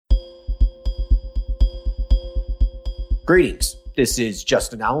Greetings. This is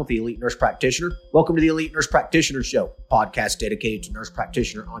Justin Allen, the Elite Nurse Practitioner. Welcome to the Elite Nurse Practitioner Show, podcast dedicated to nurse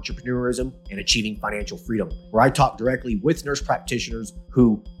practitioner entrepreneurism and achieving financial freedom, where I talk directly with nurse practitioners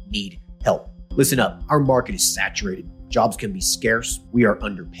who need help. Listen up, our market is saturated. Jobs can be scarce. We are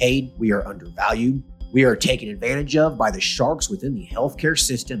underpaid. We are undervalued. We are taken advantage of by the sharks within the healthcare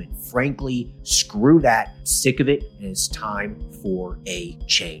system, and frankly, screw that. I'm sick of it, and it's time for a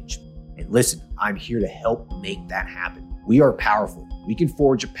change. And listen, I'm here to help make that happen. We are powerful. We can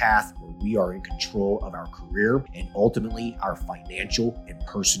forge a path where we are in control of our career and ultimately our financial and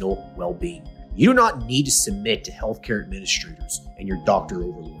personal well-being. You do not need to submit to healthcare administrators and your doctor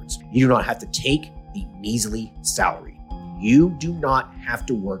overlords. You do not have to take a measly salary. You do not have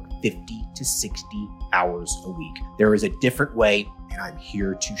to work 50 to 60 hours a week. There is a different way, and I'm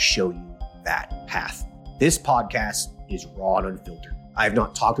here to show you that path. This podcast is raw and unfiltered. I have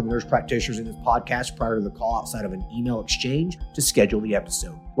not talked to the nurse practitioners in this podcast prior to the call outside of an email exchange to schedule the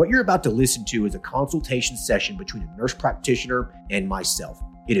episode. What you're about to listen to is a consultation session between a nurse practitioner and myself.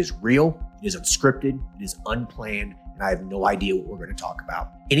 It is real, it is unscripted, it is unplanned, and I have no idea what we're going to talk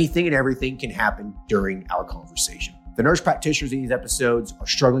about. Anything and everything can happen during our conversation. The nurse practitioners in these episodes are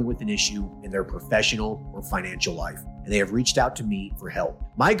struggling with an issue in their professional or financial life, and they have reached out to me for help.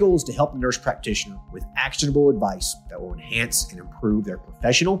 My goal is to help the nurse practitioner with actionable advice that will enhance and improve their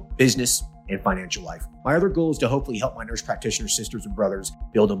professional, business, and financial life. My other goal is to hopefully help my nurse practitioner sisters and brothers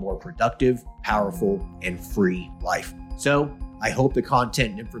build a more productive, powerful, and free life. So I hope the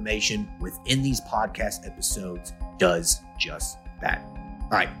content and information within these podcast episodes does just that. All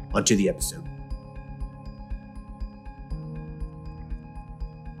right, onto the episode.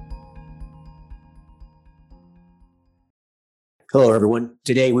 Hello, everyone.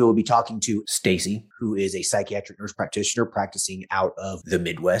 Today, we will be talking to Stacy, who is a psychiatric nurse practitioner practicing out of the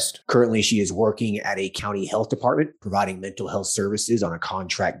Midwest. Currently, she is working at a county health department, providing mental health services on a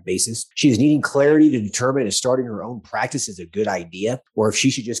contract basis. She is needing clarity to determine if starting her own practice is a good idea, or if she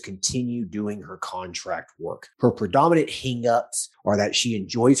should just continue doing her contract work. Her predominant hang-ups are that she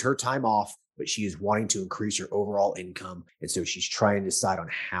enjoys her time off, but she is wanting to increase her overall income. And so she's trying to decide on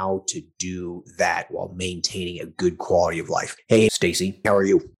how to do that while maintaining a good quality of life. Hey, Stacy, how are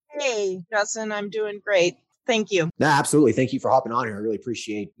you? Hey, Justin, I'm doing great. Thank you. No, absolutely. Thank you for hopping on here. I really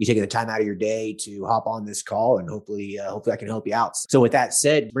appreciate you taking the time out of your day to hop on this call, and hopefully I can help you out. So with that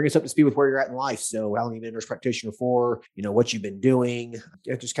said, bring us up to speed with where you're at in life. So how long have you been a nurse practitioner for? What you've been doing?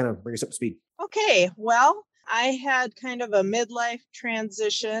 Just kind of bring us up to speed. Okay, well, I had kind of a midlife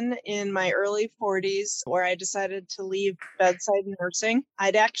transition in my early 40s where I decided to leave bedside nursing.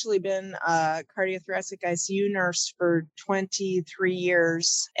 I'd actually been a cardiothoracic ICU nurse for 23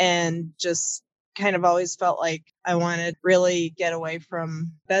 years and just kind of always felt like I wanted to really get away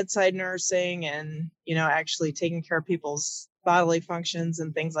from bedside nursing and, actually taking care of people's bodily functions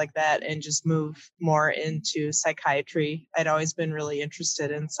and things like that, and just move more into psychiatry. I'd always been really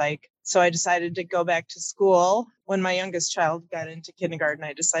interested in psych. So I decided to go back to school. When my youngest child got into kindergarten,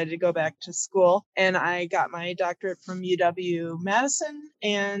 I decided to go back to school, and I got my doctorate from UW-Madison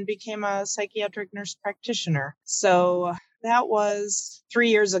and became a psychiatric nurse practitioner. So that was 3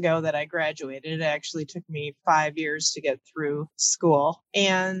 years ago that I graduated. It actually took me 5 years to get through school.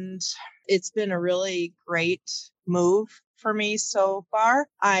 And it's been a really great move for me so far.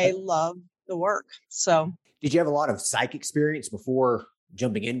 I love the work. So, did you have a lot of psych experience before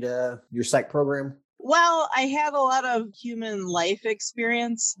jumping into your psych program? Well, I had a lot of human life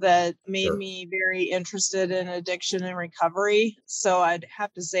experience that made me very interested in addiction and recovery. So I'd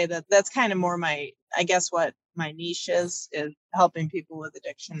have to say that that's kind of more what my niche is helping people with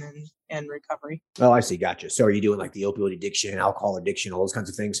addiction and recovery. Oh, I see. Gotcha. So are you doing like the opioid addiction, alcohol addiction, all those kinds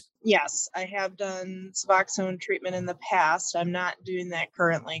of things? Yes, I have done Suboxone treatment in the past. I'm not doing that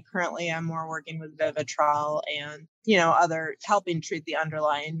currently. Currently, I'm more working with Vivitrol and, other helping treat the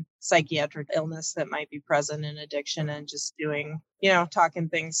underlying psychiatric illness that might be present in addiction, and just doing, talking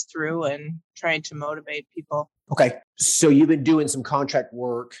things through and trying to motivate people. Okay. So you've been doing some contract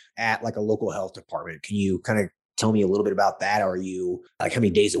work at like a local health department. Can you kind of tell me a little bit about that? Are you like, how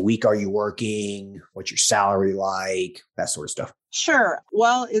many days a week are you working? What's your salary like? That sort of stuff. Sure.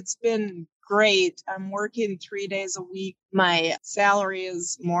 Well, it's been great. I'm working 3 days a week. My salary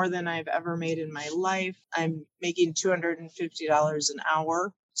is more than I've ever made in my life. I'm making $250 an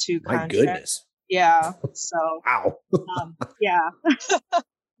hour to contract. My goodness. Yeah. So, wow. Yeah.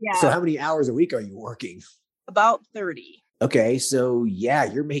 Yeah. So how many hours a week are you working? About 30. Okay. So yeah,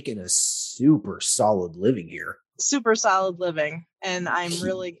 you're making a super solid living here. Super solid living. And I'm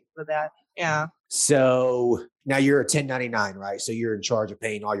really good with that. Yeah. So Now you're a 1099, right? So you're in charge of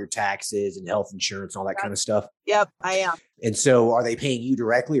paying all your taxes and health insurance and all that kind of stuff. Yep, I am. And so are they paying you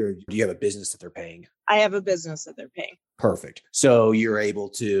directly or do you have a business that they're paying? I have a business that they're paying. Perfect. So you're able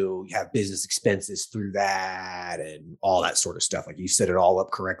to have business expenses through that and all that sort of stuff. Like you set it all up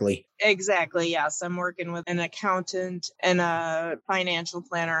correctly. Exactly. Yes. I'm working with an accountant and a financial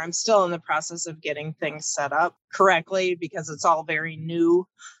planner. I'm still in the process of getting things set up correctly because it's all very new.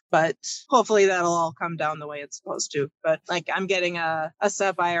 But hopefully that'll all come down the way it's supposed to. But like I'm getting a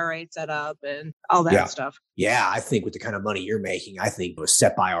SEP IRA set up and all that stuff. Yeah, I think with the kind of money you're making, I think with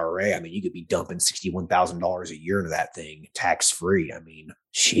SEP IRA, I mean, you could be dumping $61,000 a year into that thing tax free. I mean,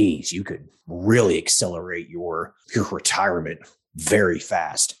 geez, you could really accelerate your retirement very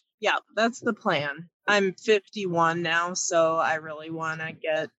fast. Yeah, that's the plan. I'm 51 now, so I really want to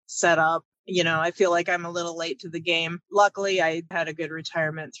get set up. You know, I feel like I'm a little late to the game. Luckily, I had a good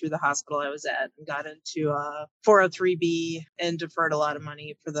retirement through the hospital I was at and got into 403B and deferred a lot of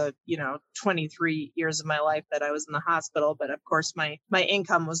money for the, 23 years of my life that I was in the hospital. But of course, my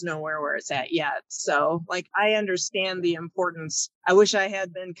income was nowhere where it's at yet. So like, I understand the importance. I wish I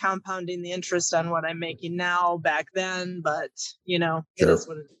had been compounding the interest on what I'm making now back then, but, Sure. It is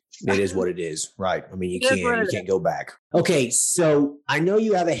what it is. It is what it is, right? I mean, you can't go back. Okay, so I know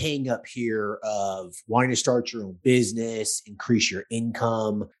you have a hang up here of wanting to start your own business, increase your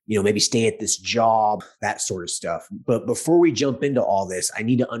income, maybe stay at this job, that sort of stuff. But before we jump into all this, I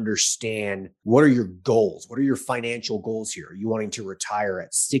need to understand, what are your goals? What are your financial goals here? Are you wanting to retire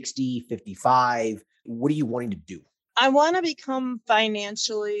at 60, 55? What are you wanting to do? I want to become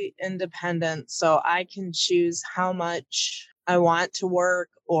financially independent so I can choose how much I want to work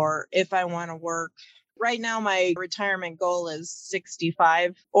or if I want to work. Right now, my retirement goal is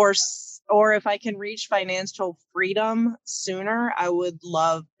 65 or if I can reach financial freedom sooner, I would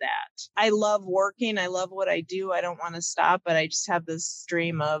love that. I love working. I love what I do. I don't want to stop, but I just have this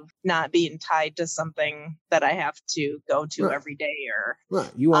dream of not being tied to something that I have to go to every day or.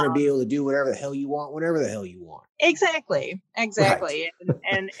 Right. You want to be able to do whatever the hell you want, whenever the hell you want. Exactly. Right.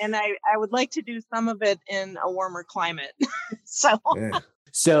 And I would like to do some of it in a warmer climate.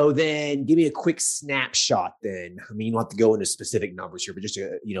 So then give me a quick snapshot then. I mean, you don't have to go into specific numbers here, but just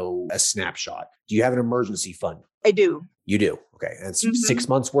a snapshot. Do you have an emergency fund? I do. You do. Okay. That's 6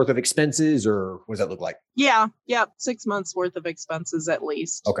 months worth of expenses, or what does that look like? Yeah. 6 months worth of expenses at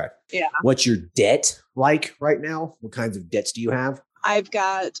least. Okay. Yeah. What's your debt like right now? What kinds of debts do you have? I've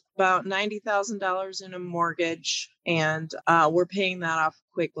got about $90,000 in a mortgage and we're paying that off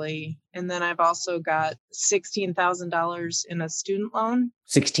quickly. And then I've also got $16,000 in a student loan.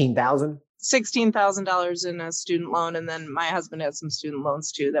 $16,000? $16,000 in a student loan. And then my husband has some student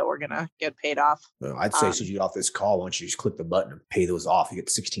loans too that we're going to get paid off. Well, I'd say as soon as you get off this call, why don't you just click the button and pay those off? You get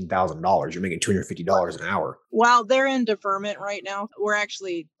 $16,000. You're making $250 an hour. Well, they're in deferment right now. We're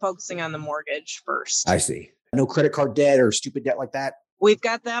actually focusing on the mortgage first. I see. No credit card debt or stupid debt like that? We've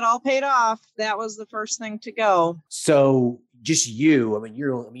got that all paid off. That was the first thing to go. So just you,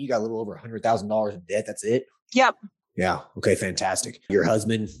 you got a little over $100,000 in debt. That's it? Yep. Yeah. Okay. Fantastic. Your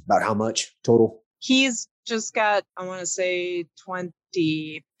husband, about how much total? He's just got, I want to say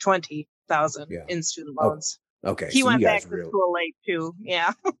 20,000 in student loans. Oh, okay. He went back to school late too.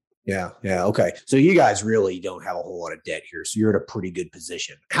 Yeah. Yeah. Okay. So you guys really don't have a whole lot of debt here. So you're in a pretty good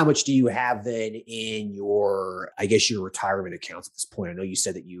position. How much do you have then in your retirement accounts at this point? I know you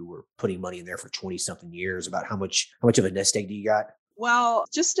said that you were putting money in there for 20 something years. About how much of a nest egg do you got? Well,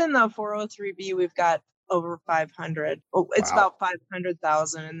 just in the 403B, we've got over 500. Oh, it's about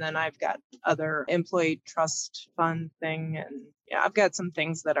 500,000. And then I've got other employee trust fund thing. And I've got some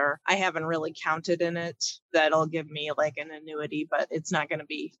things that I haven't really counted in it that'll give me like an annuity, but it's not going to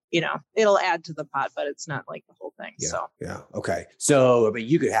be, it'll add to the pot, but it's not like the whole thing. Yeah. Okay. So,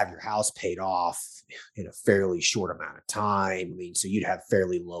 you could have your house paid off in a fairly short amount of time. So you'd have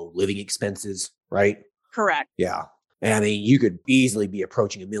fairly low living expenses, right? Correct. Yeah. And you could easily be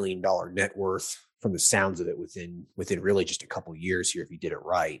approaching $1 million net worth from the sounds of it within really just a couple of years here if you did it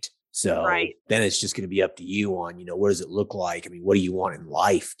right. So then it's just going to be up to you on, what does it look like? What do you want in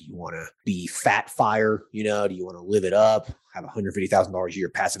life? Do you want to be fat fire? Do you want to live it up, have $150,000 a year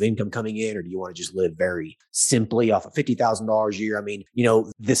passive income coming in, or do you want to just live very simply off of $50,000 a year?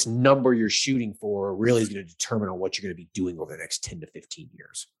 This number you're shooting for really is going to determine on what you're going to be doing over the next 10 to 15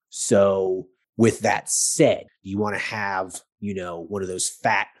 years. So with that said, do you want to have, one of those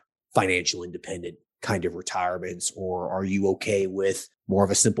fat financial independent kind of retirements, or are you okay with more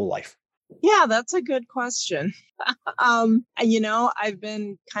of a simple life? Yeah, that's a good question. I've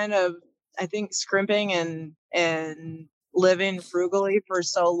been kind of, I think, scrimping and living frugally for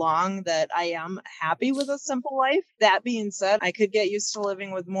so long that I am happy with a simple life. That being said, I could get used to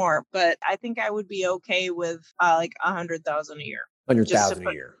living with more, but I think I would be okay with like 100,000 a year. 100,000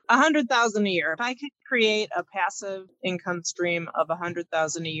 a year. 100,000 a year. If I could create a passive income stream of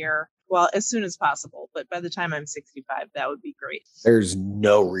 100,000 a year, well, as soon as possible, but by the time I'm 65, that would be great. There's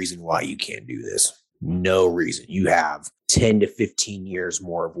no reason why you can't do this. No reason. You have 10 to 15 years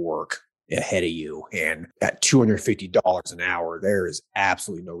more of work ahead of you. And at $250 an hour, there is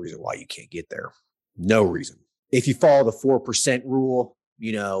absolutely no reason why you can't get there. No reason. If you follow the 4% rule,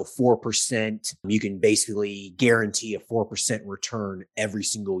 4%, you can basically guarantee a 4% return every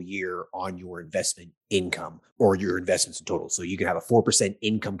single year on your investment income or your investments in total. So you can have a 4%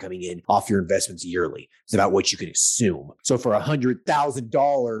 income coming in off your investments yearly. It's about what you can assume. So for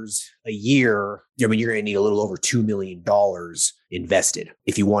 $100,000 a year, you're going to need a little over $2 million invested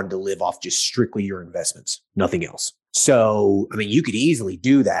if you wanted to live off just strictly your investments, nothing else. So, you could easily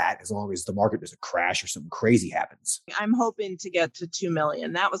do that as long as the market doesn't crash or something crazy happens. I'm hoping to get to 2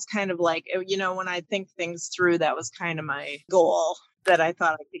 million. That was kind of like, when I think things through, that was kind of my goal that I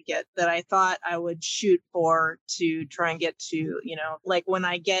thought I could get, that I thought I would shoot for to try and get to, like when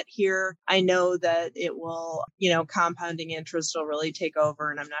I get here, I know that it will, compounding interest will really take over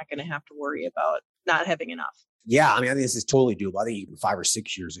and I'm not going to have to worry about not having enough. Yeah, I think this is totally doable. I think you can 5 or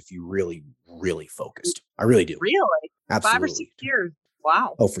 6 years if you really, really focused. I really do. Really? Absolutely. 5 or 6 years.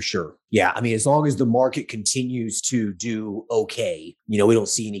 Wow. Oh, for sure. Yeah. As long as the market continues to do okay, we don't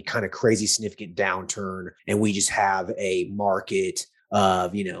see any kind of crazy significant downturn and we just have a market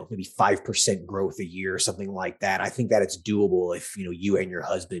of, maybe 5% growth a year or something like that. I think that it's doable if, you and your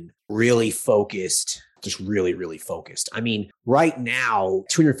husband really focused, just really, really focused. Right now,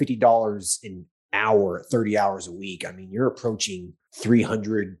 $250 an hour, 30 hours a week. You're approaching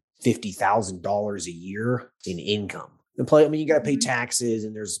 $350,000 a year in income. And you got to pay taxes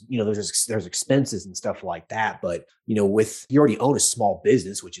and there's expenses and stuff like that. But, with you already own a small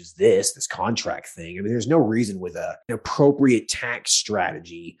business, which is this contract thing. There's no reason with an appropriate tax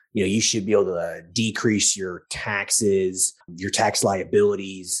strategy, you should be able to decrease your taxes, your tax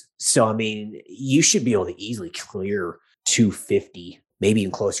liabilities. So, you should be able to easily clear 250, maybe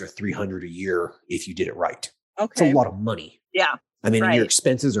even closer to 300 a year if you did it right. Okay. It's a lot of money. Yeah. Right. Your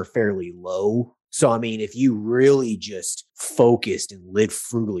expenses are fairly low. So, if you really just focused and lived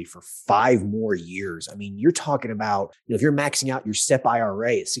frugally for 5 more years, you're talking about, if you're maxing out your SEP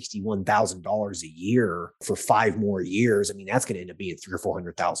IRA at $61,000 a year for 5 more years, that's going to end up being $300,000 or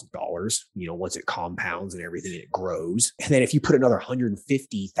 $400,000, once it compounds and everything and it grows. And then if you put another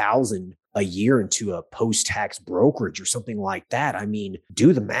 $150,000 a year into a post-tax brokerage or something like that,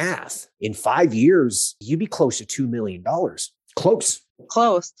 do the math. In 5 years, you'd be close to $2 million. Close.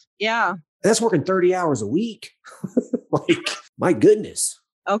 Yeah. That's working 30 hours a week. My goodness.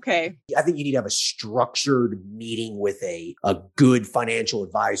 Okay. I think you need to have a structured meeting with a good financial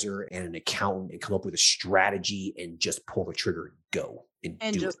advisor and an accountant and come up with a strategy and just pull the trigger and go.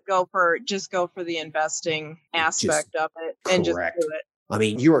 And just go for the investing aspect of it and just do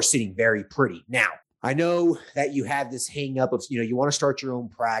it. You are sitting very pretty. Now, I know that you have this hang up of, you want to start your own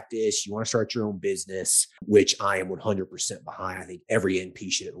practice, you want to start your own business, which I am 100% behind. I think every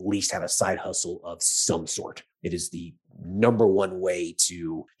NP should at least have a side hustle of some sort. It is the number one way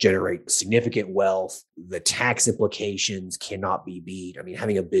to generate significant wealth. The tax implications cannot be beat.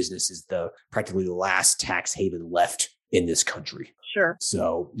 Having a business is practically the last tax haven left in this country. Sure.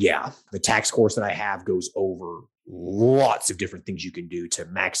 So yeah, the tax course that I have goes over lots of different things you can do to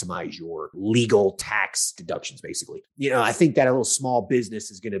maximize your legal tax deductions, basically. I think that a little small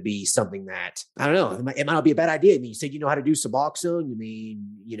business is going to be something that, I don't know, it might not be a bad idea. You said you know how to do Suboxone.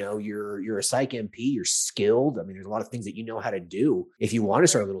 You're a psych MP, you're skilled. There's a lot of things that you know how to do. If you want to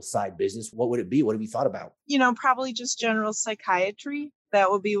start a little side business, what would it be? What have you thought about? Probably just general psychiatry. That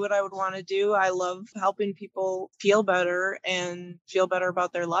would be what I would want to do. I love helping people feel better and feel better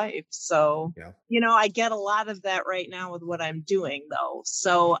about their life. So, I get a lot of that right now with what I'm doing, though.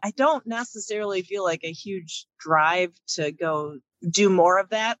 So I don't necessarily feel like a huge drive to go do more of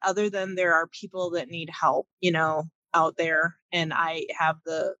that, other than there are people that need help, out there. And I have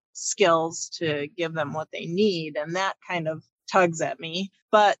the skills to give them what they need. And that kind of tugs at me.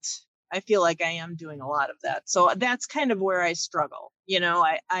 But I feel like I am doing a lot of that. So that's kind of where I struggle.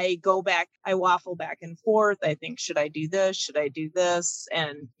 I go back, I waffle back and forth. I think, should I do this? Should I do this?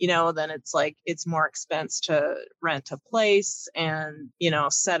 And, then it's like, it's more expense to rent a place and,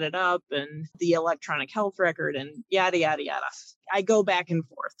 set it up and the electronic health record and yada, yada, yada. I go back and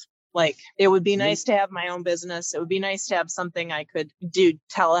forth. Like, it would be nice to have my own business. It would be nice to have something I could do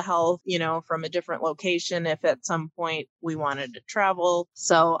telehealth, from a different location if at some point we wanted to travel.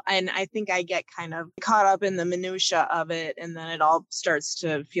 So, and I think I get kind of caught up in the minutia of it, and then it all starts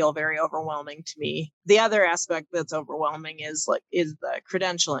to feel very overwhelming to me. The other aspect that's overwhelming is the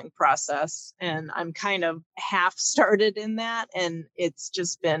credentialing process. And I'm kind of half started in that, and it's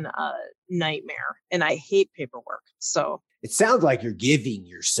just been a nightmare, and I hate paperwork. So it sounds like you're giving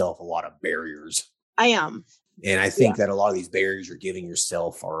yourself a lot of barriers. I am. And I think that a lot of these barriers you're giving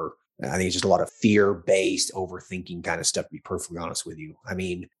yourself I think it's just a lot of fear-based overthinking kind of stuff, to be perfectly honest with you. I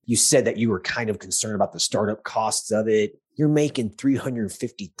mean, you said that you were kind of concerned about the startup costs of it. You're making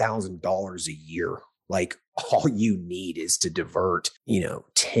 $350,000 a year. Like, all you need is to divert,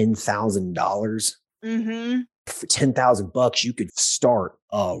 $10,000. For $10,000, you could start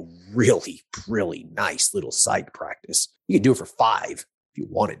a really, really nice little psych practice. You could do it for $5 if you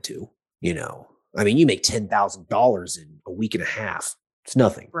wanted to, I mean, you make $10,000 in a week and a half. It's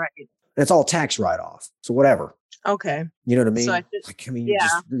nothing. Right. And it's all tax write-off. So whatever. Okay. You know what I mean? So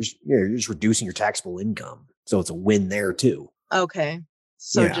you're just reducing your taxable income. So it's a win there too. Okay.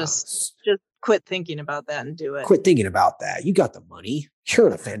 So just quit thinking about that and do it. Quit thinking about that. You got the money. You're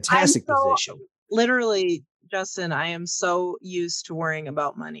in a fantastic position. Literally, Justin, I am so used to worrying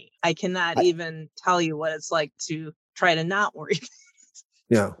about money. I cannot even tell you what it's like to try to not worry.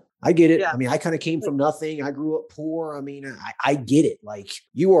 Yeah. I get it. Yeah. I mean, I kind of came from nothing. I grew up poor. I mean, I get it. Like,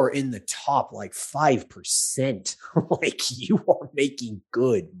 you are in the top 5%. Like, you are making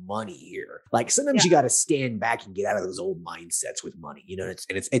good money here. Like, sometimes you got to stand back and get out of those old mindsets with money.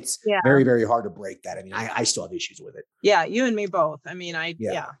 It's very, very hard to break that. I mean, I still have issues with it. Yeah, you and me both. I mean,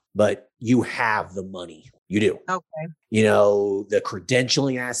 But you have the money. You do. Okay. The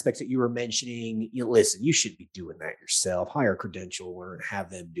credentialing aspects that you were mentioning, listen, you should be doing that yourself. Hire a credentialer and have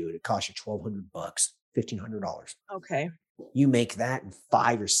them do it. It costs you $1,200, $1,500. Okay. You make that in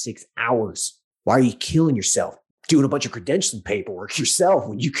 5 or 6 hours. Why are you killing yourself doing a bunch of credentialing paperwork yourself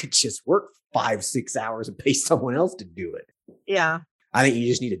when you could just work 5, 6 hours and pay someone else to do it? Yeah. I think you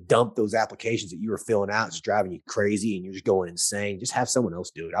just need to dump those applications that you were filling out. It's driving you crazy and you're just going insane. Just have someone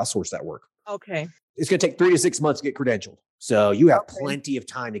else do it. Outsource that work. Okay. It's going to take 3 to 6 months to get credentialed. So you have plenty of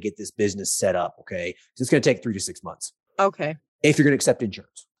time to get this business set up. Okay. So it's going to take 3 to 6 months. Okay. If you're going to accept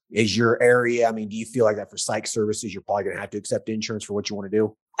insurance. Is your area, I mean, do you feel like that for psych services, you're probably going to have to accept insurance for what you want to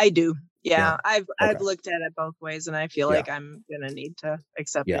do? I do. Yeah. I've looked at it both ways, and I feel like I'm going to need to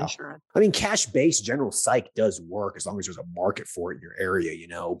accept insurance. I mean, cash-based general psych does work as long as there's a market for it in your area,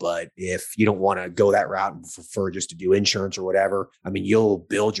 But if you don't want to go that route and prefer just to do insurance or whatever, I mean, you'll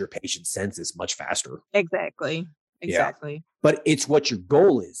build your patient census much faster. Exactly. Yeah. But it's what your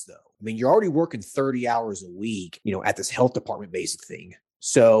goal is, though. I mean, you're already working 30 hours a week, at this health department basic thing.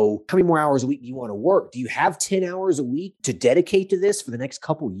 So how many more hours a week do you want to work? Do you have 10 hours a week to dedicate to this for the next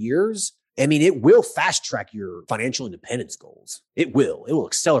couple of years? I mean, it will fast track your financial independence goals. It will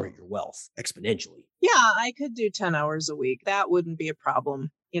accelerate your wealth exponentially. Yeah, I could do 10 hours a week. That wouldn't be a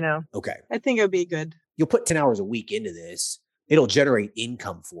problem, Okay. I think it would be good. You'll put 10 hours a week into this. It'll generate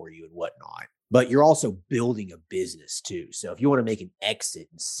income for you and whatnot. But you're also building a business too. So if you want to make an exit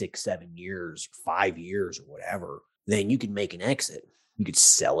in 6, 7 years, 5 years or whatever, then you can make an exit. You could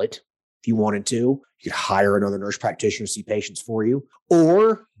sell it if you wanted to. You could hire another nurse practitioner to see patients for you.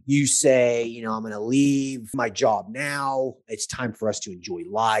 Or you say, I'm going to leave my job now. It's time for us to enjoy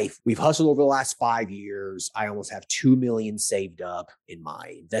life. We've hustled over the last 5 years. I almost have $2 million saved up in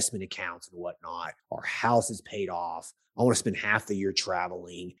my investment accounts and whatnot. Our house is paid off. I want to spend half the year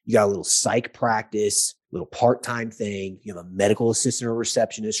traveling. You got a little psych practice, little part-time thing. You have a medical assistant or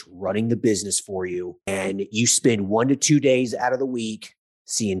receptionist running the business for you. And you spend 1 to 2 days out of the week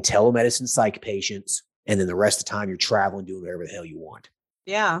seeing telemedicine psych patients. And then the rest of the time you're traveling, doing whatever the hell you want.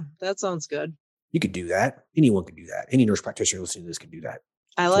 Yeah, that sounds good. You could do that. Anyone could do that. Any nurse practitioner listening to this can do that.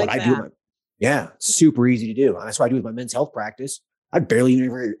 I like that. It's super easy to do. That's what I do with my men's health practice. I barely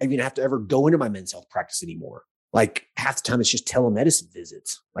even have to ever go into my men's health practice anymore. Like, half the time it's just telemedicine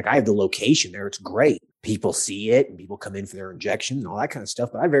visits. Like, I have the location there. It's great. People see it and people come in for their injections and all that kind of stuff.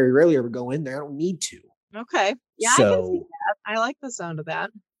 But I very rarely ever go in there. I don't need to. Okay. Yeah, I can see that. I like the sound of that.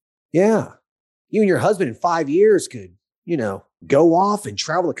 Yeah. You and your husband in 5 years could, go off and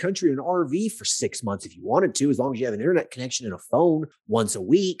travel the country in an RV for 6 months if you wanted to, as long as you have an internet connection and a phone once a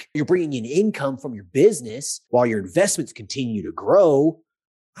week. You're bringing in income from your business while your investments continue to grow.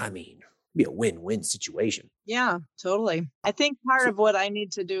 I mean, it'd be a win-win situation. Yeah, totally. I think part of what I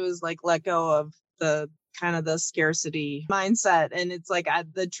need to do is let go of the kind of the scarcity mindset. And it's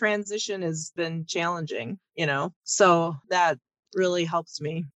the transition has been challenging, so that really helps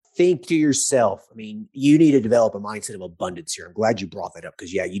me. think to yourself, I mean, you need to develop a mindset of abundance here. I'm glad you brought that up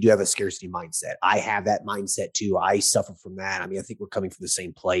because, yeah, you do have a scarcity mindset. I have that mindset too. I suffer from that. I mean, I think we're coming from the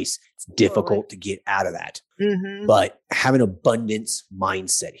same place. It's difficult to get out of that. Mm-hmm. But have an abundance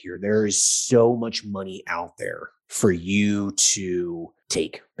mindset here. There is so much money out there for you to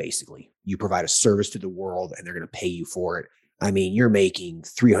take, basically. You provide a service to the world and they're going to pay you for it. I mean, you're making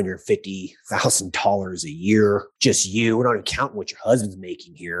 $350,000 a year, just you. We're not even counting what your husband's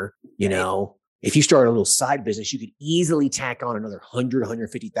making here. You know, if you start a little side business, you could easily tack on another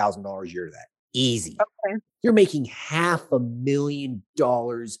 $150,000 a year to that. Easy. Okay. You're making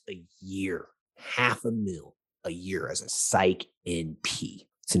 $500,000 a year, $500,000 a year as a psych NP.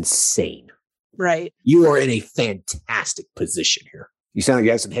 It's insane. Right. You are in a fantastic position here. You sound like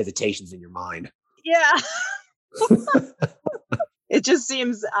you have some hesitations in your mind. Yeah. It just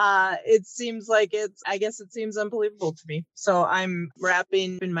seems, it seems unbelievable to me. So I'm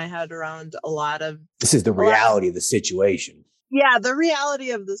wrapping in my head around a lot of. This is the reality of the situation. Yeah, the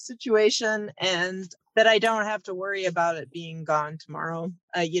reality of the situation, and that I don't have to worry about it being gone tomorrow.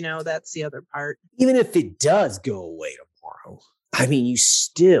 That's the other part. Even if it does go away tomorrow, I mean,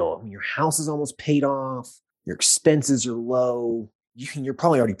 your house is almost paid off. Your expenses are low. You're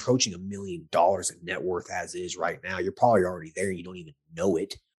probably already approaching $1 million in net worth as is right now. You're probably already there. You don't even know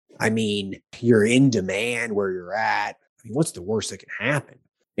it. I mean, you're in demand where you're at. I mean, what's the worst that can happen?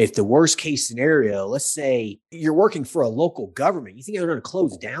 If the worst case scenario, let's say you're working for a local government, you think they're going to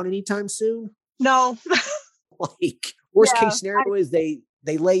close down anytime soon? No. Like worst case scenario is they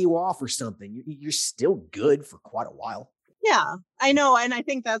lay you off or something. You're still good for quite a while. Yeah, I know. And I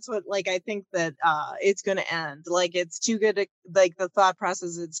think that's what, I think that it's going to end. Like, it's too good to, the thought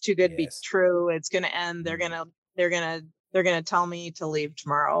process, it's too good to be true. It's going to end. They're going to tell me to leave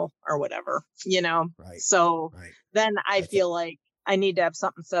tomorrow or whatever, Right. So then I feel like I need to have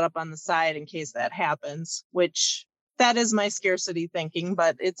something set up on the side in case that happens, which that is my scarcity thinking,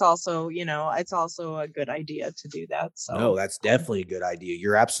 but it's also, it's also a good idea to do that. So no, that's definitely a good idea.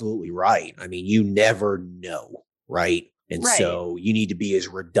 You're absolutely right. I mean, you never know, right? And so you need to be as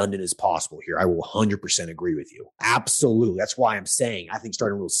redundant as possible here. I will 100% agree with you. Absolutely. That's why I'm saying I think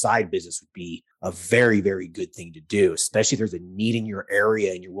starting a little side business would be a very, very good thing to do, especially if there's a need in your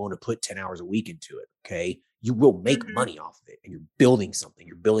area and you're willing to put 10 hours a week into it. Okay. You will make money off of it and you're building something.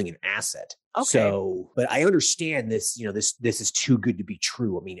 You're building an asset. Okay. So, but I understand this, this is too good to be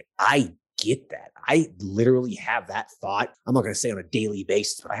true. I mean, I get that. I literally have that thought. I'm not going to say on a daily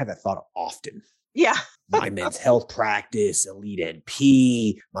basis, but I have that thought often. Yeah. My men's health practice, elite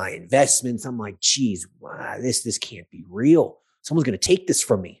NP, my investments. I'm like, geez, wow, this can't be real. Someone's going to take this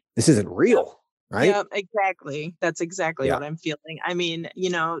from me. This isn't real. Right? Yeah, exactly. That's exactly what I'm feeling. I mean,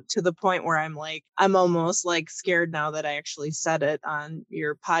 to the point where I'm almost scared now that I actually said it on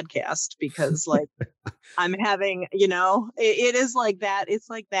your podcast because I'm having, it is like that. It's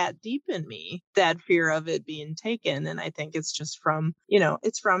like that deep in me, that fear of it being taken. And I think it's just from,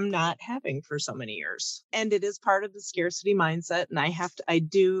 it's from not having for so many years. And it is part of the scarcity mindset. And I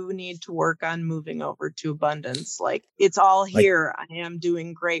do need to work on moving over to abundance. It's all here. I am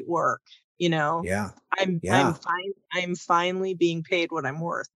doing great work. I'm fine. I'm finally being paid what I'm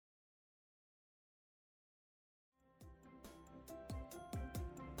worth.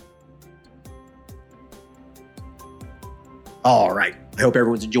 All right. I hope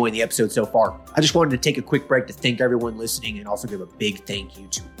everyone's enjoying the episode so far. I just wanted to take a quick break to thank everyone listening and also give a big thank you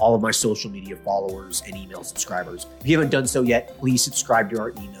to all of my social media followers and email subscribers. If you haven't done so yet, please subscribe to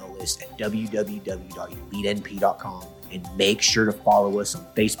our email list at www.elitenp.com and make sure to follow us on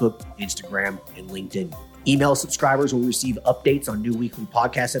Facebook, Instagram, and LinkedIn. Email subscribers will receive updates on new weekly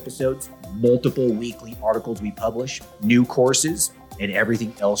podcast episodes, multiple weekly articles we publish, new courses, and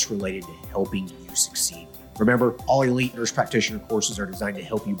everything else related to helping you succeed. Remember, all elite nurse practitioner courses are designed to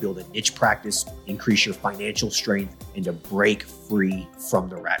help you build a niche practice, increase your financial strength, and to break free from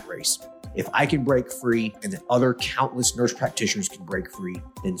the rat race. If I can break free and that other countless nurse practitioners can break free,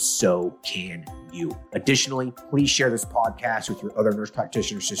 then so can you. Additionally, please share this podcast with your other nurse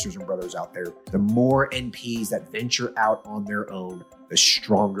practitioner sisters and brothers out there. The more NPs that venture out on their own, the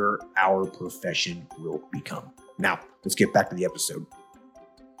stronger our profession will become. Now, let's get back to the episode.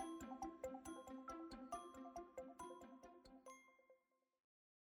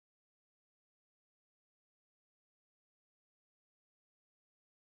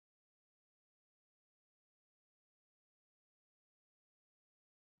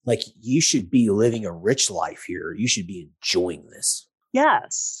 You should be living a rich life here. You should be enjoying this.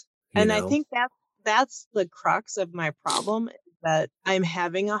 Yes. And I think that's the crux of my problem, is that I'm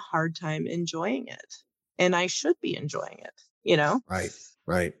having a hard time enjoying it. And I should be enjoying it, Right.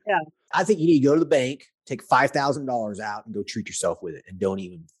 Right. Yeah. I think you need to go to the bank, take $5,000 out and go treat yourself with it and don't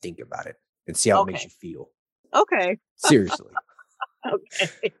even think about it and see how it makes Okay. you feel. Okay. Seriously.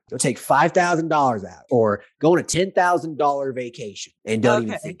 Okay. Go take $5,000 out or go on a $10,000 vacation and don't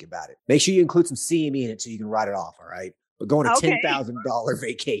even Okay. think about it. Make sure you include some CME in it so you can write it off. All right. But go on a Okay. $10,000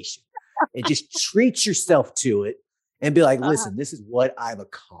 vacation and just treat yourself to it and be like, listen, this is what I've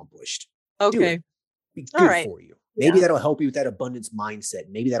accomplished. Do Okay. it. Be All good right. for you. Maybe Yeah. that'll help you with that abundance mindset.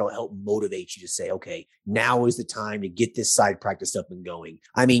 Maybe that'll help motivate you to say, okay, now is the time to get this side practice up and going.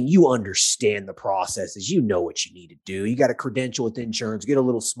 I mean, you understand the processes. You know what you need to do. You got a credential with insurance, get a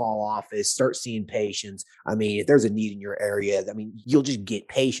little small office, start seeing patients. I mean, if there's a need in your area, I mean, you'll just get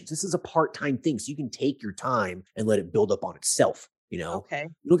patients. This is a part-time thing. So you can take your time and let it build up on itself. You know, Okay.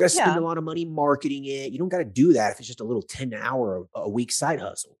 you don't got to spend Yeah. a lot of money marketing it. You don't got to do that if it's just a little 10-hour a week side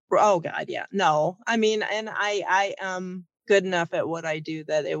hustle. Oh God. Yeah. No, I mean, and I am good enough at what I do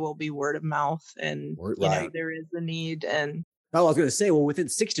that it will be word of mouth and, Right. there is a need and. Oh, I was going to say, well, within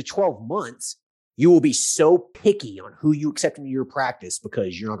 6 to 12 months, you will be so picky on who you accept into your practice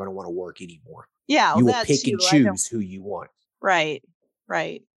because you're not going to want to work anymore. Yeah. You will That pick too. and choose who you want. Right.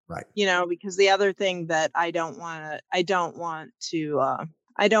 Right. Right. Because the other thing that I don't want my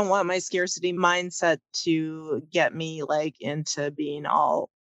scarcity mindset to get me like into being all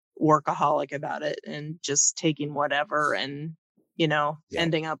workaholic about it and just taking whatever and,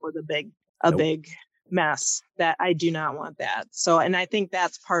 ending up with a big mess. That I do not want that. So, and I think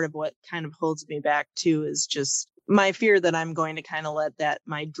that's part of what kind of holds me back too, is just my fear that I'm going to kind of let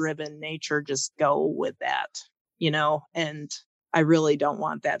my driven nature just go with that, and I really don't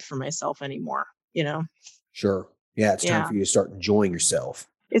want that for myself anymore, Sure. Yeah. It's time Yeah. for you to start enjoying yourself.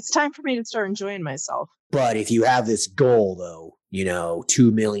 It's time for me to start enjoying myself. But if you have this goal, though,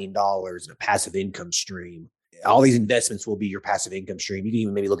 $2 million in a passive income stream, all these investments will be your passive income stream. You can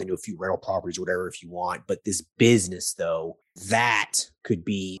even maybe look into a few rental properties, whatever, if you want. But this business, though, that could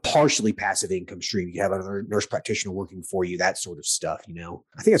be partially passive income stream. You have another nurse practitioner working for you, that sort of stuff. I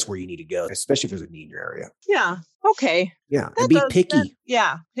think that's where you need to go, especially if there's a need in your area. Yeah. Okay. Yeah. And be picky.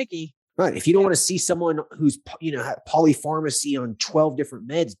 Picky. Right. If you don't want to see someone who's, had polypharmacy on 12 different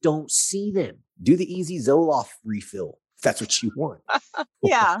meds, don't see them. Do the easy Zoloft refill if that's what you want.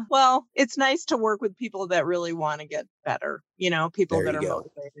 Yeah. Well, it's nice to work with people that really want to get better, people There that you are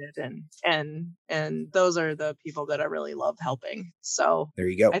go. motivated and those are the people that I really love helping. So There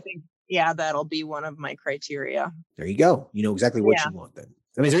you go. I think, that'll be one of my criteria. There you go. You know exactly what you want then.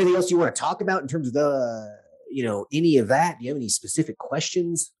 I mean, is there anything else you want to talk about in terms of any of that? Do you have any specific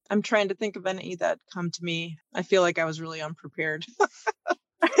questions? I'm trying to think of any that come to me. I feel like I was really unprepared.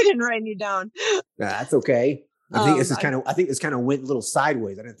 I didn't write any down. Nah, that's okay. I think this kind of went a little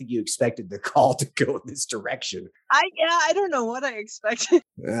sideways. I don't think you expected the call to go in this direction. I don't know what I expected.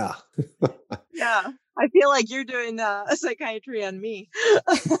 Yeah. Yeah. I feel like you're doing a psychiatry on me.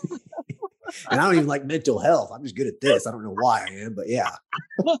 And I don't even like mental health. I'm just good at this. I don't know why I am, but yeah.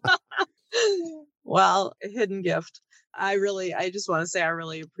 Well, a hidden gift. I just want to say I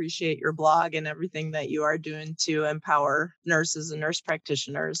really appreciate your blog and everything that you are doing to empower nurses and nurse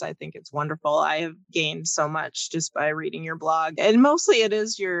practitioners. I think it's wonderful. I have gained so much just by reading your blog, and mostly it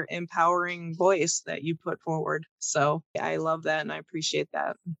is your empowering voice that you put forward. So I love that and I appreciate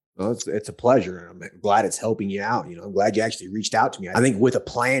that. Well, it's a pleasure. I'm glad it's helping you out. I'm glad you actually reached out to me. I think with a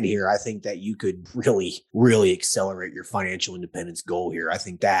plan here, I think that you could really, really accelerate your financial independence goal here. I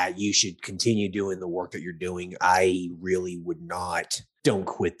think that you should continue doing the work that you're doing. I really would not. Don't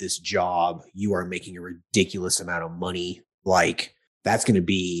quit this job. You are making a ridiculous amount of money. Like that's going to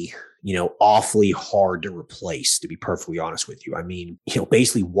be, awfully hard to replace, to be perfectly honest with you. I mean,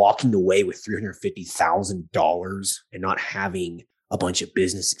 basically walking away with $350,000 and not having a bunch of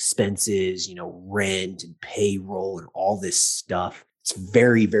business expenses, rent and payroll and all this stuff. It's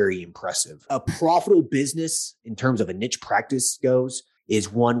very, very impressive. A profitable business in terms of a niche practice goes is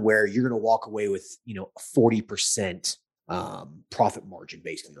one where you're going to walk away with, 40% profit margin,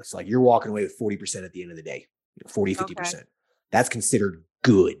 basically. It's like you're walking away with 40% at the end of the day, 40, 50%. Okay. That's considered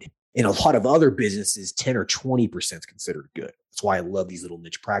good. In a lot of other businesses, 10 or 20% is considered good. That's why I love these little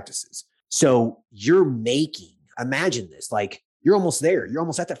niche practices. So you're imagine this, like, you're almost there. You're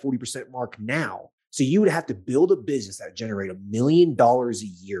almost at that 40% mark now. So you would have to build a business that would generate $1 million a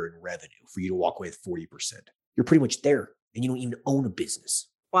year in revenue for you to walk away with 40%. You're pretty much there and you don't even own a business.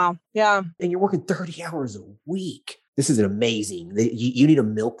 Wow. Yeah. And you're working 30 hours a week. This is an amazing. You need to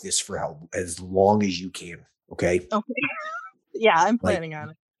milk this for as long as you can. Okay. Okay. Yeah, I'm planning on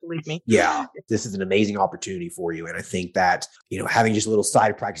it. believe me. Yeah, this is an amazing opportunity for you. And I think that, having just a little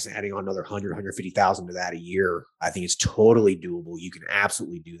side practice and adding on another 150,000 to that a year, I think it's totally doable. You can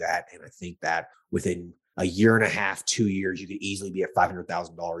absolutely do that. And I think that within a year and a half, 2 years, you could easily be at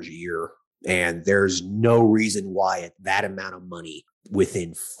 $500,000 a year. And there's no reason why at that amount of money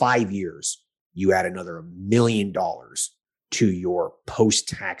within 5 years, you add another $1 million to your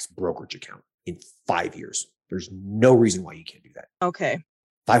post-tax brokerage account in 5 years. There's no reason why you can't do that. Okay.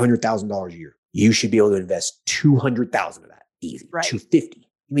 $500,000 a year. You should be able to invest 200,000 of that easy. Right. 250,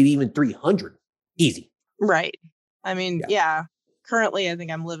 maybe even 300, easy. Right. I mean, yeah. Currently, I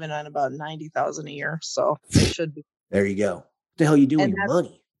think I'm living on about 90,000 a year, so it should be. There you go. What the hell are you doing with your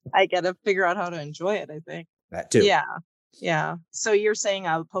money? I got to figure out how to enjoy it, I think. That too. Yeah. Yeah. So you're saying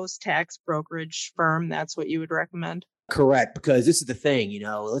a post-tax brokerage firm, that's what you would recommend? Correct. Because this is the thing,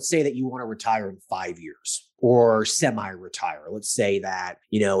 let's say that you want to retire in 5 years or semi-retire. Let's say that,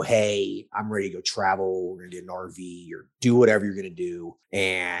 hey, I'm ready to go travel. We're going to get an RV or do whatever you're going to do.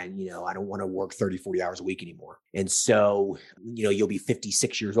 And, I don't want to work 30, 40 hours a week anymore. And so, you'll be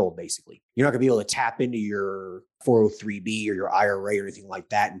 56 years old, basically. You're not going to be able to tap into your 403B or your IRA or anything like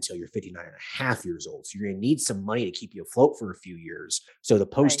that until you're 59 and a half years old. So you're going to need some money to keep you afloat for a few years. So the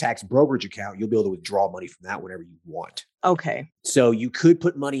post-tax brokerage account, you'll be able to withdraw money from that whenever you want. Okay. So you could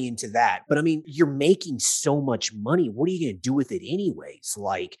put money into that. But I mean, you're making so much money. What are you going to do with it anyways?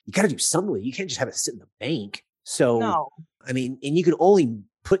 Like, you got to do something with it. You can't just have it sit in the bank. So, no. I mean, and you can only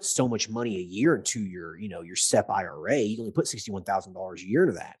put so much money a year into your, your SEP IRA. You can only put $61,000 a year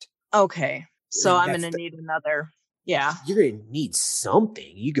into that. Okay. So I'm going to need another. Yeah. You're going to need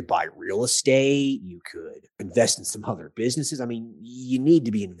something. You could buy real estate. You could invest in some other businesses. I mean, you need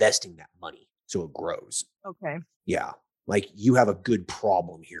to be investing that money so it grows. Okay. Yeah. Like, you have a good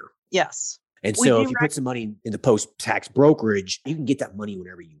problem here. Yes. And so if you put some money in the post-tax brokerage, you can get that money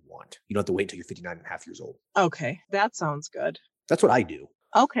whenever you want. You don't have to wait until you're 59 and a half years old. Okay. That sounds good. That's what I do.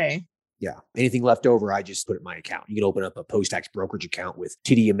 Okay. Yeah. Anything left over, I just put it in my account. You can open up a post-tax brokerage account with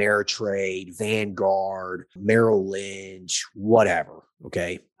TD Ameritrade, Vanguard, Merrill Lynch, whatever.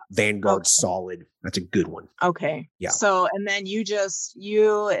 Okay. Vanguard Solid. That's a good one. Okay. Yeah. So, and then you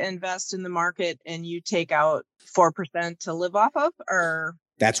invest in the market and you take out 4% to live off of, or?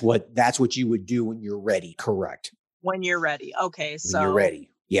 That's what you would do when you're ready. Correct. When you're ready. Okay. When you're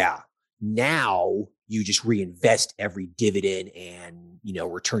ready. Yeah. Now you just reinvest every dividend and,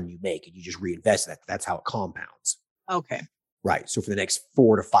 return you make, and you just reinvest that. That's how it compounds. Okay. Right. So for the next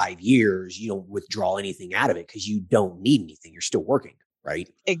 4 to 5 years, you don't withdraw anything out of it because you don't need anything. You're still working. Right.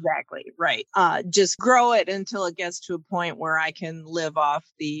 Exactly. Right. Just grow it until it gets to a point where I can live off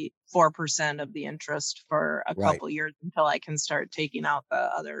the 4% of the interest for a couple years until I can start taking out the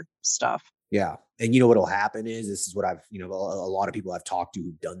other stuff. Yeah. And what'll happen is, this is what I've, a lot of people I've talked to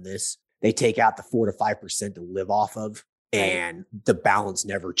who've done this. They take out the 4 to 5% to live off of, and the balance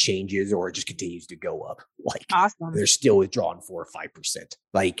never changes, or it just continues to go up. Like, awesome. They're still withdrawing 4 or 5%.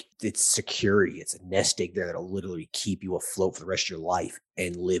 Like, it's security. It's a nest egg there that'll literally keep you afloat for the rest of your life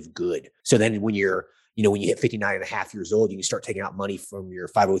and live good. So then when you're, when you hit 59 and a half years old, you can start taking out money from your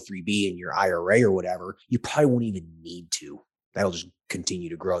 503B and your IRA or whatever. You probably won't even need to. That'll just continue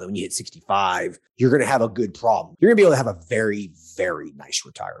to grow. Then when you hit 65, you're going to have a good problem. You're going to be able to have a very, very nice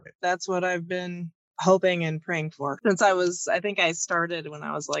retirement. That's what I've been hoping and praying for since I think I started when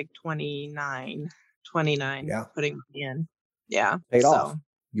I was like 29, putting money in. Yeah. Paid off.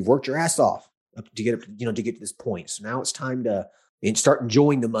 You've worked your ass off to get, to get to this point. So now it's time to start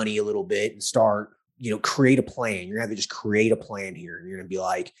enjoying the money a little bit and start, create a plan. You're going to have to just create a plan here. And you're going to be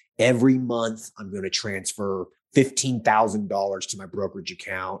like, every month I'm going to transfer $15,000 to my brokerage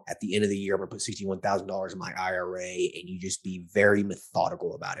account. At the end of the year, I'm going to put $61,000 in my IRA, and you just be very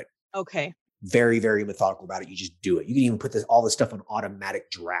methodical about it. Okay. Very, very methodical about it. You just do it. You can even put all this stuff on automatic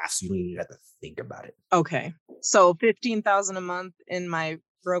drafts. So you don't even have to think about it. Okay. So 15,000 a month in my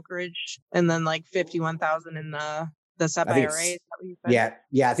brokerage, and then like 51,000 in the SEP IRA. Is that what you said?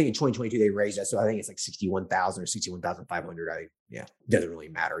 Yeah. I think in 2022 they raised that. So I think it's like 61,000 or 61,500. It doesn't really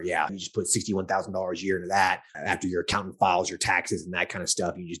matter. Yeah. You just put $61,000 a year into that. After your accountant files your taxes and that kind of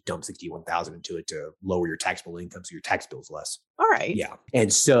stuff, you just dump 61,000 into it to lower your taxable income. So your tax bill's less. All right. Yeah.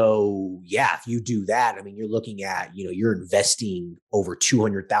 And so, if you do that, I mean, you're looking at, you're investing over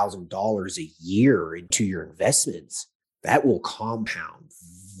 $200,000 a year into your investments. That will compound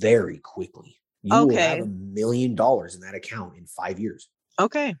very quickly. You will have $1 million in that account in 5 years.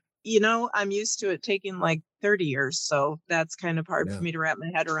 Okay. I'm used to it taking like 30 years. So that's kind of hard for me to wrap my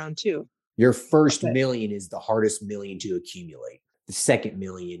head around too. Your first million is the hardest million to accumulate. The second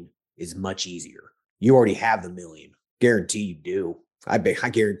million is much easier. You already have the million. Guarantee you do. I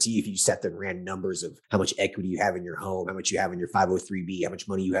guarantee if you set the random numbers of how much equity you have in your home, how much you have in your 503B, how much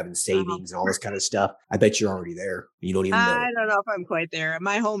money you have in savings and all this kind of stuff, I bet you're already there. You don't even know I it. don't know if I'm quite there.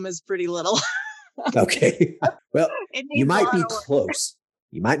 My home is pretty little. Okay. Well, It you needs a might lot be of work. close.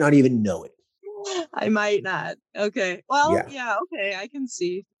 You might not even know it. I might not. Okay. Well, Yeah. yeah. Okay. I can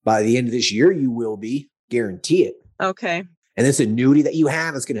see. By the end of this year, you will be. Guarantee it. Okay. And this annuity that you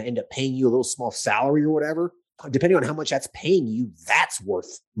have is going to end up paying you a little small salary or whatever. Depending on how much that's paying you, that's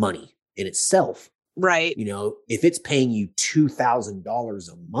worth money in itself. Right. You know, if it's paying you $2,000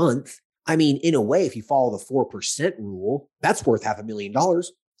 a month, I mean, in a way, if you follow the 4% rule, that's worth $500,000.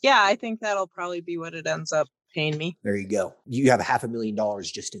 Yeah. I think that'll probably be what it ends up paying me. There you go. You have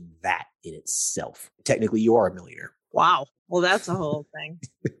 $500,000 just in that in itself. Technically, you are a millionaire. Wow. Well, that's a whole thing.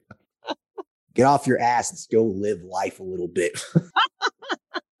 Get off your ass and go live life a little bit.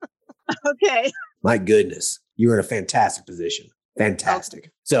 Okay. My goodness, you're in a fantastic position. Fantastic. Okay.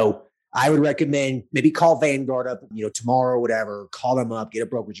 So I would recommend maybe call Vanguard up, tomorrow or whatever, call them up, get a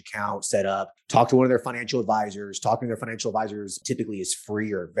brokerage account set up, talk to one of their financial advisors. Talking to their financial advisors typically is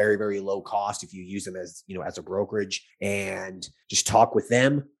free or very, very low cost if you use them as a brokerage, and just talk with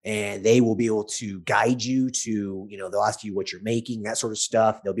them and they will be able to guide you to, they'll ask you what you're making, that sort of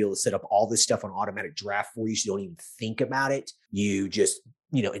stuff. They'll be able to set up all this stuff on automatic draft for you. So you don't even think about it. You just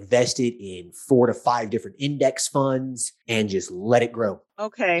invested in 4 to 5 different index funds and just let it grow.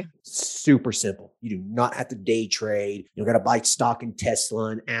 Okay. Super simple. You do not have to day trade. You don't got to buy stock in Tesla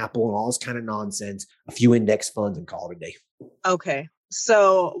and Apple and all this kind of nonsense. A few index funds and call it a day. Okay.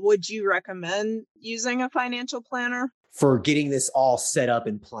 So would you recommend using a financial planner? For getting this all set up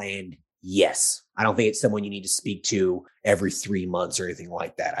and planned, yes. I don't think it's someone you need to speak to every 3 months or anything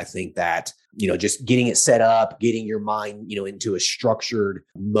like that. I think that, just getting it set up, getting your mind, into a structured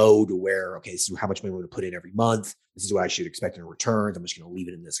mode where, okay, this is how much money I'm going to put in every month. This is what I should expect in returns. I'm just going to leave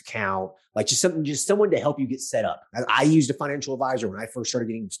it in this account. Like just someone to help you get set up. I used a financial advisor when I first started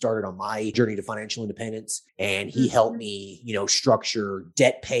getting started on my journey to financial independence. And he helped me, structure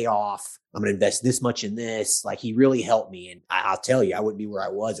debt payoff. I'm going to invest this much in this. Like he really helped me. And I'll tell you, I wouldn't be where I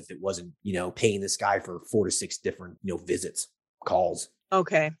was if it wasn't, paying this guy for 4 to 6 different, visits, calls.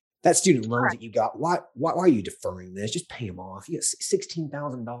 Okay. That student loans that you got, why are you deferring this? Just pay them off. You got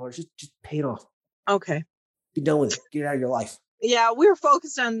 $16,000. Just pay it off. Okay. Be done with it. Get it out of your life. Yeah, we were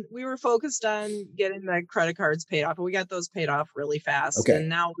focused on getting the credit cards paid off. We got those paid off really fast. Okay. And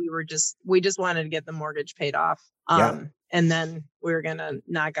now we just wanted to get the mortgage paid off. And then we were gonna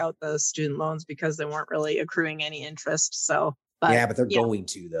knock out the student loans because they weren't really accruing any interest. So but they're going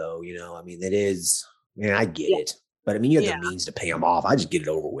to though, it is, I get it. But you have the means to pay them off. I just get it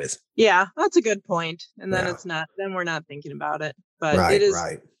over with. Yeah, that's a good point. And then then we're not thinking about it. But it is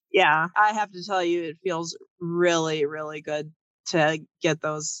right. Yeah, I have to tell you, it feels really, really good to get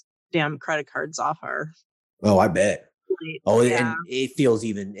those damn credit cards off our. Oh, I bet. Oh, yeah. And it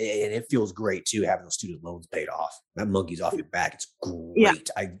feels great too, having those student loans paid off. That monkey's off your back. It's great.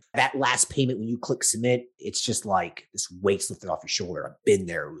 Yeah. That last payment when you click submit, it's just like this weight's lifted off your shoulder. I've been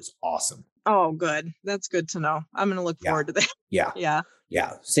there. It was awesome. Oh, good. That's good to know. I'm going to look forward to that. Yeah. Yeah.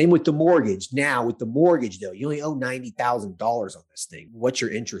 Yeah. Same with the mortgage. Now with the mortgage though, you only owe $90,000 on this thing. What's your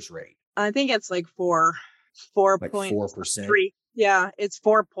interest rate? I think it's like 4%. Yeah, it's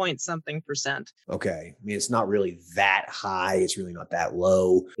 4 point something percent. Okay. It's not really that high. It's really not that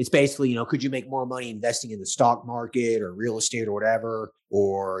low. It's basically, could you make more money investing in the stock market or real estate or whatever?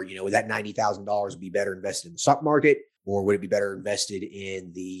 Or, would that $90,000 be better invested in the stock market? Or would it be better invested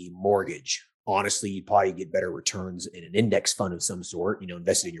in the mortgage? Honestly, you'd probably get better returns in an index fund of some sort,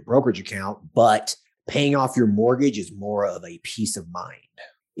 invested in your brokerage account. But paying off your mortgage is more of a peace of mind.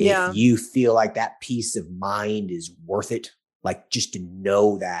 Yeah. If you feel like that peace of mind is worth it, like just to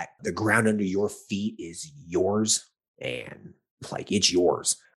know that the ground under your feet is yours and like it's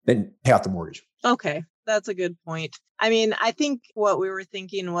yours, then pay off the mortgage. Okay. That's a good point. I think what we were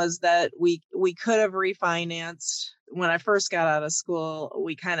thinking was that we could have refinanced. When I first got out of school,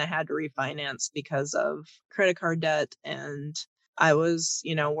 we kind of had to refinance because of credit card debt. And I was,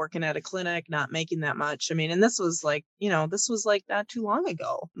 working at a clinic, not making that much. And this was like not too long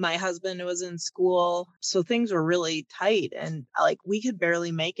ago. My husband was in school, so things were really tight and we could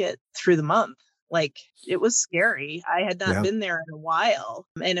barely make it through the month. It was scary. I had not been there in a while,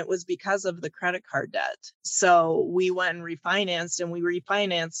 and it was because of the credit card debt. So we went and refinanced, and we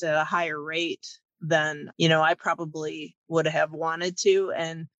refinanced at a higher rate than, I probably would have wanted to.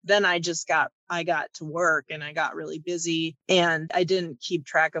 And then I got to work and I got really busy and I didn't keep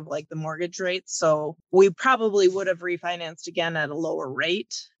track of like the mortgage rates. So we probably would have refinanced again at a lower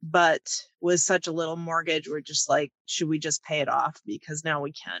rate, but with such a little mortgage, we're just like, should we just pay it off? Because now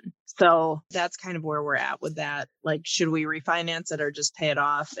we can. So that's kind of where we're at with that. Like, should we refinance it or just pay it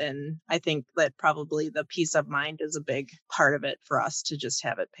off? And I think that probably the peace of mind is a big part of it for us to just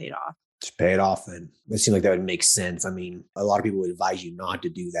have it paid off. Just pay it off then. It seems like that would make sense. I mean, a lot of people would advise you not to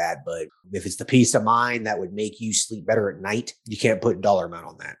do that, but if it's the peace of mind that would make you sleep better at night, you can't put a dollar amount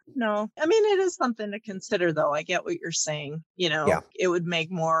on that. No, I mean, it is something to consider though. I get what you're saying. Yeah. It would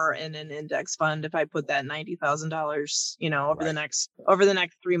make more in an index fund if I put that $90,000, over the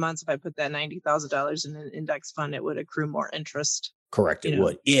next 3 months, if I put that $90,000 in an index fund, it would accrue more interest. Correct. It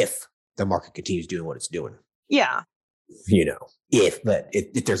would, if the market continues doing what it's doing. Yeah. But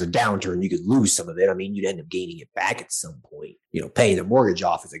if there's a downturn, you could lose some of it. I mean, you'd end up gaining it back at some point. Paying the mortgage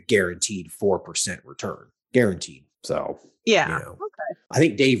off is a guaranteed 4% return. Guaranteed. So, yeah. Okay. I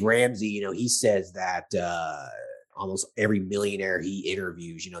think Dave Ramsey, he says that almost every millionaire he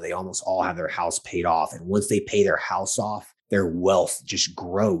interviews, they almost all have their house paid off. And once they pay their house off, their wealth just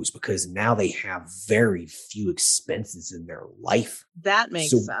grows because now they have very few expenses in their life. That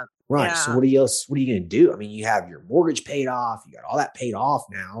makes sense. Right. Yeah. So what are you going to do? I mean, you have your mortgage paid off. You got all that paid off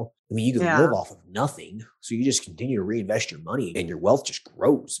now. I mean, you can live off of nothing. So you just continue to reinvest your money and your wealth just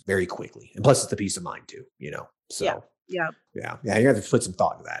grows very quickly. And plus it's the peace of mind too, So yeah. You're going to have to put some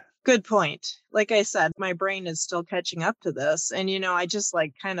thought to that. Good point. Like I said, my brain is still catching up to this. And, I just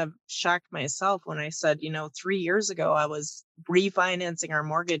kind of shocked myself when I said, 3 years ago, I was refinancing our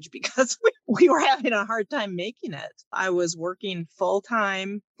mortgage because we were having a hard time making it. I was working full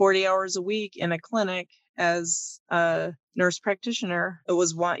time, 40 hours a week in a clinic as a nurse practitioner. It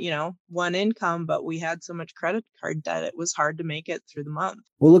was one income, but we had so much credit card debt. It was hard to make it through the month.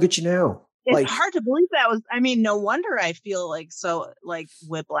 Well, look at you now. It's hard to believe that was, no wonder I feel so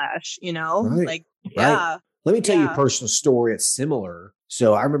whiplash, Right, yeah. Right. Let me tell you a personal story that's similar.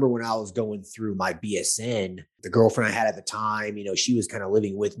 So I remember when I was going through my BSN, the girlfriend I had at the time, she was kind of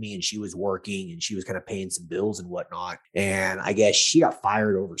living with me and she was working and she was kind of paying some bills and whatnot. And I guess she got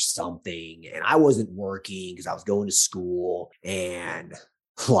fired over something and I wasn't working because I was going to school. And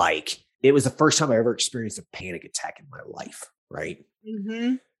it was the first time I ever experienced a panic attack in my life. Right.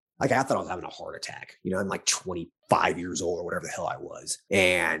 Mm-hmm. I thought I was having a heart attack. I'm 25 years old or whatever the hell I was.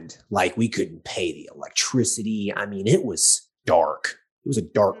 And we couldn't pay the electricity. I mean, it was dark. It was a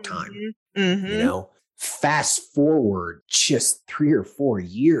dark time. Mm-hmm. Fast forward just 3 or 4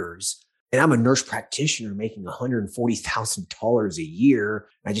 years. And I'm a nurse practitioner making $140,000 a year.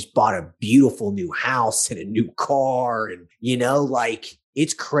 I just bought a beautiful new house and a new car. And,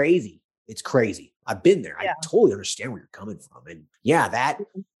 it's crazy. It's crazy. I've been there. Yeah. I totally understand where you're coming from. And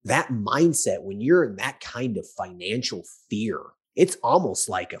that mindset, when you're in that kind of financial fear, it's almost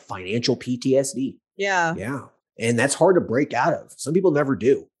like a financial PTSD. Yeah. Yeah. And that's hard to break out of. Some people never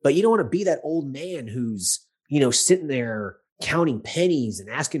do. But you don't want to be that old man who's, sitting there counting pennies and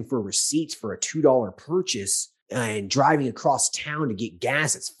asking for receipts for a $2 purchase and driving across town to get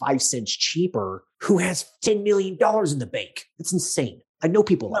gas that's 5 cents cheaper, who has $10 million in the bank. That's insane. I know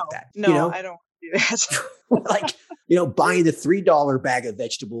people like that. No, I don't do that. Buying the $3 bag of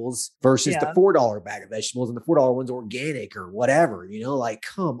vegetables versus the $4 bag of vegetables, and the $4 one's organic or whatever,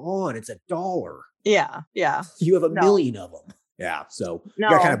 come on, it's $1. Yeah. Yeah. You have a million of them. Yeah. So you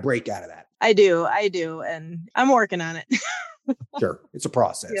got to kind of break out of that. I do. And I'm working on it. Sure. It's a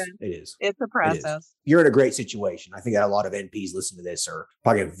process. Yeah. It is. It's a process. You're in a great situation. I think that a lot of NPs listen to this are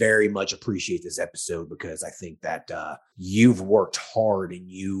probably going to very much appreciate this episode because I think that you've worked hard and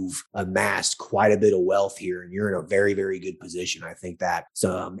you've amassed quite a bit of wealth here and you're in a very, very good position. I think that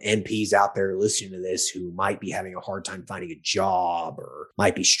some NPs out there listening to this who might be having a hard time finding a job or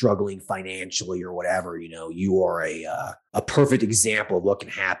might be struggling financially or whatever, you are a perfect example of what can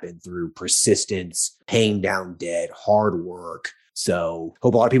happen through persistence, paying down debt, hard work. So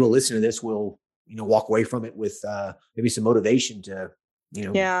hope a lot of people listening to this will, walk away from it with maybe some motivation to,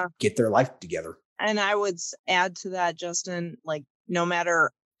 get their life together. And I would add to that, Justin, no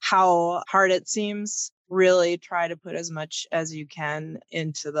matter how hard it seems, really try to put as much as you can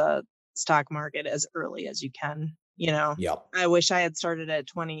into the stock market as early as you can. Yep. I wish I had started at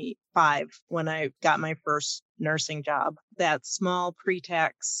 25 when I got my first nursing job. That small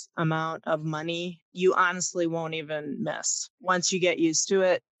pre-tax amount of money, you honestly won't even miss once you get used to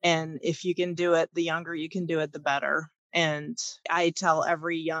it. And if you can do it, the younger you can do it, the better. And I tell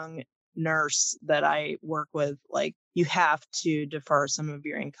every young nurse that I work with, you have to defer some of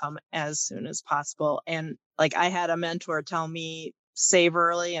your income as soon as possible. And like I had a mentor tell me, save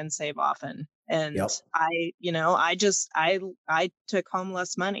early and save often. And Yep. I took home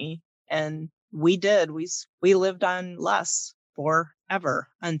less money, and we did. We lived on less forever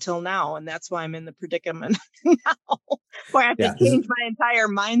until now. And that's why I'm in the predicament now where I have to change my entire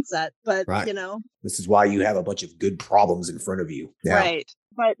mindset. But, right. This is why you have a bunch of good problems in front of you. Yeah. Right.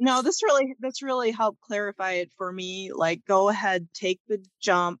 But no, this really helped clarify it for me. Like, go ahead, take the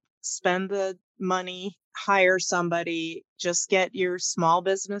jump, spend the money, hire somebody, just get your small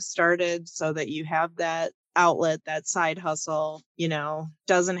business started so that you have that outlet, that side hustle,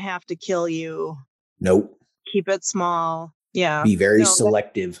 doesn't have to kill you. Nope. Keep it small. Yeah. Be very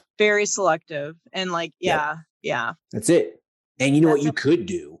selective. Very selective. And like, yeah. That's it. And you know what you could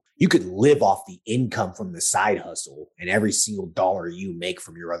do? You could live off the income from the side hustle, and every single dollar you make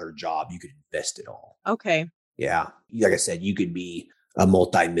from your other job, you could invest it all. Okay. Yeah. Like I said, you could be a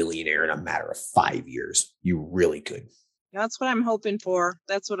multimillionaire in a matter of 5 years. You really could. That's what I'm hoping for.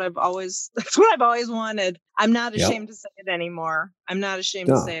 That's what I've always wanted. I'm not ashamed to say it anymore. I'm not ashamed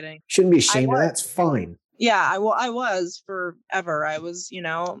to say it anymore. Shouldn't be ashamed of that. That's fine. Yeah, I was forever. I was,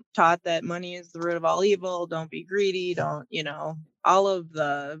 taught that money is the root of all evil. Don't be greedy. Don't, all of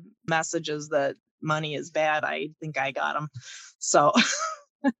the messages that money is bad. I think I got them. So,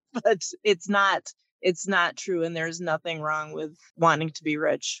 but it's not true. And there's nothing wrong with wanting to be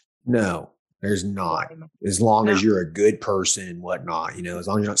rich. No, there's not. As long as you're a good person and whatnot, as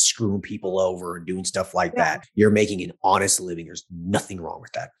long as you're not screwing people over and doing stuff like that, you're making an honest living. There's nothing wrong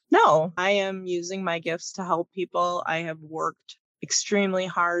with that. No, I am using my gifts to help people. I have worked extremely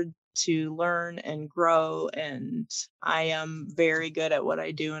hard to learn and grow, and I am very good at what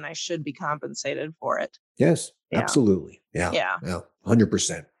I do, and I should be compensated for it. Yes, absolutely. Yeah.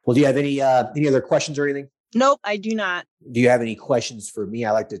 100%. Well, do you have any other questions or anything? Nope, I do not. Do you have any questions for me?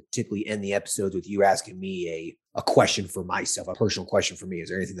 I like to typically end the episodes with you asking me a question for myself, a personal question for me. Is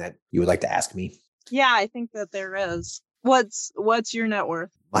there anything that you would like to ask me? Yeah, I think that there is. What's your net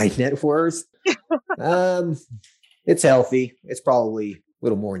worth? My net worth? It's healthy. It's probably a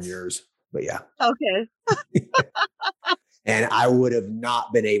little more than yours, but yeah. Okay. And I would have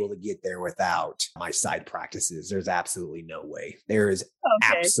not been able to get there without my side practices. There's absolutely no way. There is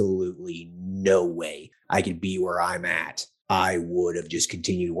absolutely no way I could be where I'm at. I would have just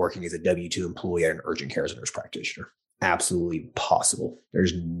continued working as a W-2 employee at an urgent care as a nurse practitioner. Absolutely impossible.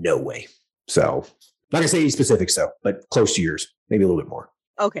 There's no way. So, not going to say any specifics though, but close to yours, maybe a little bit more.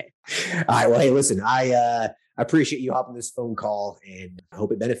 Okay. All right. Well, hey, listen, I appreciate you hopping this phone call, and I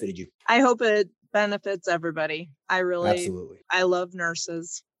hope it benefited you. I hope it benefits everybody. Absolutely. I love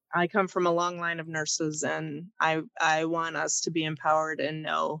nurses. I come from a long line of nurses, and I want us to be empowered and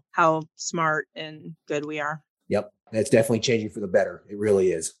know how smart and good we are. Yep. That's definitely changing for the better. It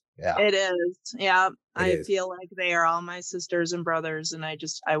really is. Yeah. It is. Yeah. I feel like they are all my sisters and brothers, and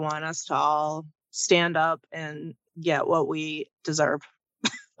I want us to all stand up and get what we deserve.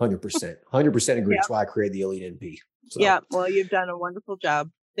 100%. 100% agree. That's why I created the Elite NP. So. Yeah. Well, you've done a wonderful job.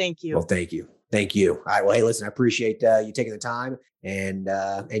 Thank you. Well, thank you. Thank you. All right. Well, hey, listen, I appreciate you taking the time, and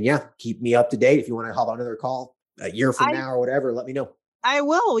keep me up to date. If you want to hop on another call a year from now or whatever, let me know. I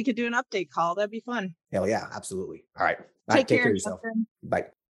will. We could do an update call. That'd be fun. Hell yeah. Absolutely. All right. Take care of yourself. Bye.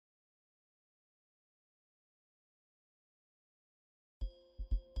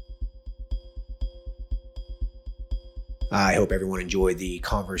 I hope everyone enjoyed the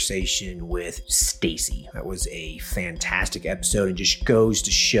conversation with Stacy. That was a fantastic episode, and just goes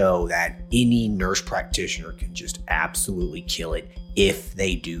to show that any nurse practitioner can just absolutely kill it if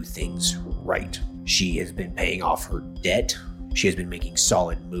they do things right. She has been paying off her debt. She has been making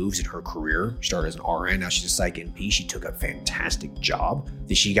solid moves in her career. She started as an RN, now she's a psych NP. She took a fantastic job.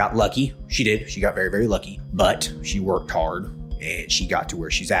 She got lucky. She did. She got very, very lucky, but she worked hard and she got to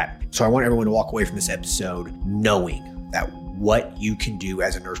where she's at. So I want everyone to walk away from this episode knowing that what you can do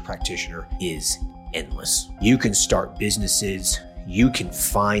as a nurse practitioner is endless. You can start businesses. You can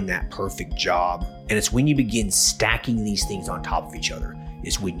find that perfect job. And it's when you begin stacking these things on top of each other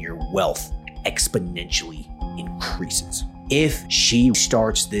is when your wealth exponentially increases. If she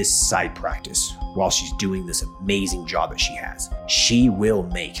starts this side practice while she's doing this amazing job that she has, she will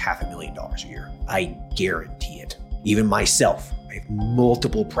make $500,000 a year. I guarantee it. Even myself, I have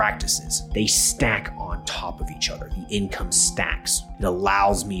multiple practices. They stack on top of each other. The income stacks. It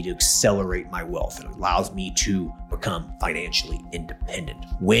allows me to accelerate my wealth. It allows me to become financially independent.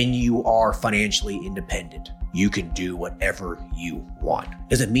 When you are financially independent, you can do whatever you want.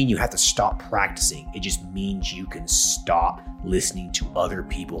 Doesn't mean you have to stop practicing. It just means you can stop listening to other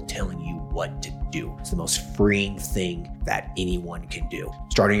people telling you what to do. It's the most freeing thing that anyone can do.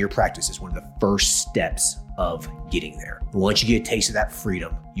 Starting your practice is one of the first steps of getting there. Once you get a taste of that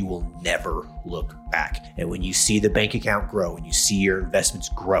freedom, you will never look back. And when you see the bank account grow and you see your investments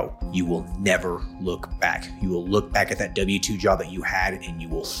grow, you will never look back. You will look back at that W-2 job that you had and you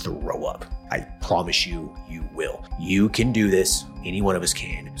will throw up. I promise you, you will. You can do this. Any one of us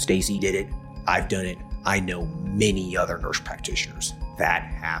can. Stacy did it. I've done it. I know many other nurse practitioners that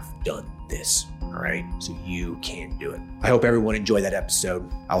have done this. All right. So you can do it. I hope everyone enjoyed that episode.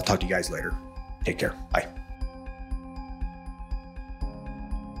 I'll talk to you guys later. Take care. Bye.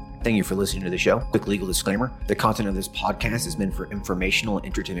 Thank you for listening to the show. Quick legal disclaimer. The content of this podcast is meant for informational and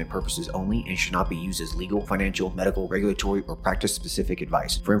entertainment purposes only and should not be used as legal, financial, medical, regulatory, or practice-specific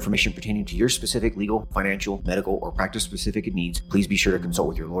advice. For information pertaining to your specific legal, financial, medical, or practice-specific needs, please be sure to consult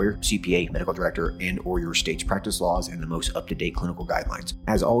with your lawyer, CPA, medical director, and or your state's practice laws and the most up-to-date clinical guidelines.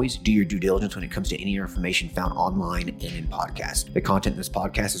 As always, do your due diligence when it comes to any information found online and in podcast. The content in this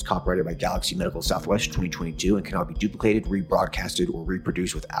podcast is copyrighted by Galaxy Medical Southwest 2022 and cannot be duplicated, rebroadcasted, or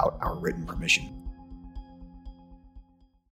reproduced without our written permission.